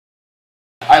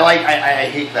I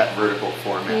hate that vertical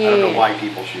format. Yeah. I don't know why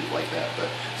people shoot like that. But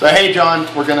so hey John,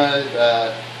 we're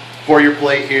gonna pour your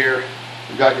plate here.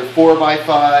 We've got your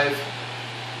 4x5.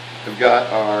 We've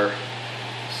got our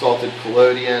salted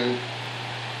collodion.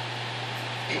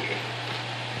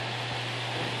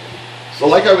 So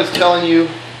like I was telling you,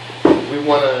 we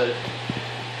want to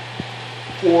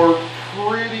pour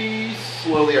pretty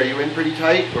slowly. Are you in pretty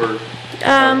tight, or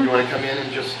you want to come in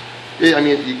and just? Yeah, I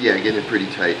mean, yeah, get it pretty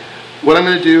tight. What I'm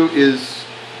going to do is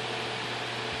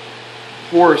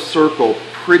pour a circle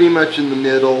pretty much in the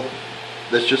middle.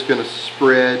 That's just going to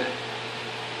spread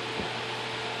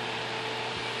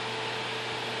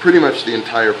pretty much the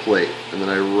entire plate, and then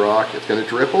I rock. It's going to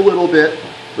drip a little bit,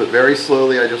 but very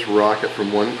slowly I just rock it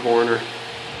from one corner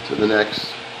to the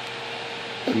next,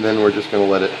 and then we're just going to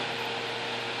let it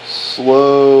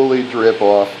slowly drip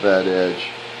off that edge.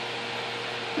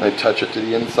 I touch it to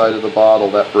the inside of the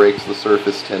bottle. That breaks the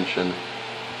surface tension,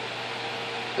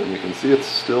 and you can see it's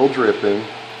still dripping.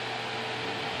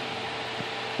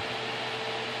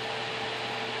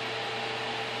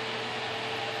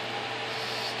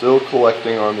 Still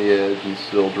collecting on the edge and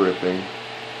still dripping.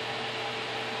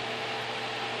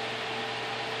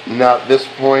 Now at this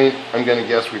point, I'm going to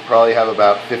guess we probably have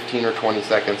about 15 or 20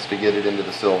 seconds to get it into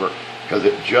the silver, because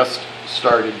it just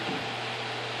started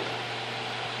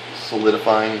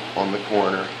solidifying on the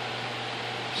corner.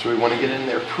 So we want to get in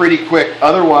there pretty quick,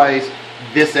 otherwise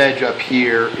this edge up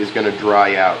here is going to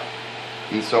dry out.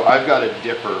 And so I've got a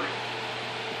dipper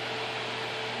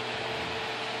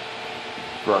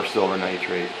for our silver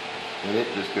nitrate, and it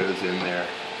just goes in there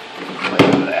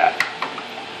like that.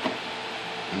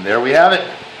 And there we have it.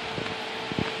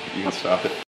 You can stop it.